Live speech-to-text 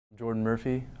Jordan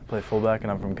Murphy. I play fullback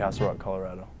and I'm from Castle Rock,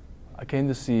 Colorado. I came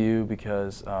to CU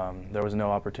because there was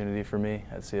no opportunity for me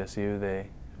at CSU.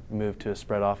 They moved to a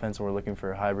spread offense and we're looking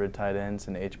for hybrid tight ends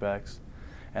and H-backs,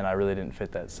 and I really didn't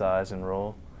fit that size and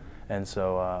role. And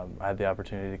so I had the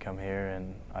opportunity to come here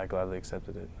and I gladly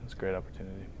accepted it. It's a great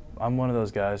opportunity. I'm one of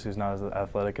those guys who's not as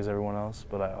athletic as everyone else,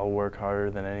 but I'll work harder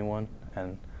than anyone,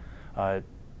 and I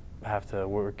have to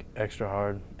work extra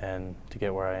hard and to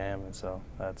get where I am, and so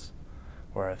that's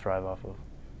where I thrive off of.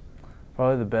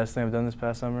 Probably the best thing I've done this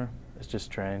past summer is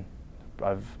just train.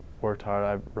 I've worked hard,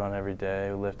 I run every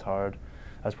day, lift hard.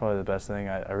 That's probably the best thing.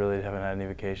 I really haven't had any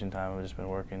vacation time. I've just been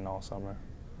working all summer.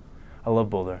 I love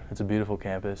Boulder. It's a beautiful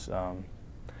campus.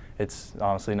 It's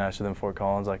honestly nicer than Fort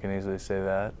Collins, I can easily say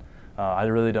that. I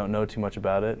really don't know too much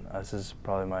about it. This is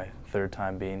probably my third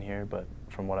time being here, but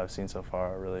from what I've seen so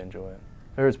far, I really enjoy it.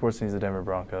 Favorite sports team is the Denver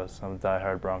Broncos. I'm a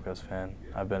diehard Broncos fan.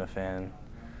 I've been a fan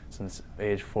since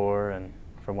age 4, and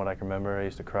from what I can remember, I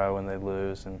used to cry when they'd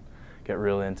lose and get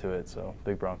real into it, so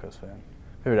big Broncos fan.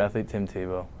 Favorite athlete, Tim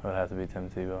Tebow. It would have to be Tim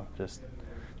Tebow. Just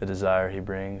the desire he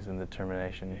brings and the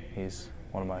determination. He's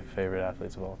one of my favorite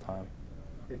athletes of all time.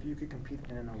 If you could compete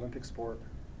in an Olympic sport,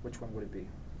 which one would it be?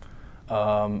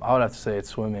 I would have to say it's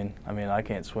swimming. I mean, I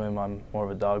can't swim. I'm more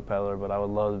of a dog paddler, but I would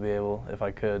love to be able, if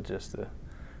I could, just to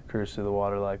cruise through the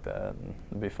water like that. And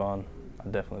it'd be fun.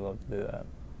 I'd definitely love to do that.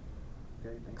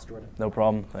 Okay, thanks, Jordan. No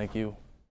problem. Thank you.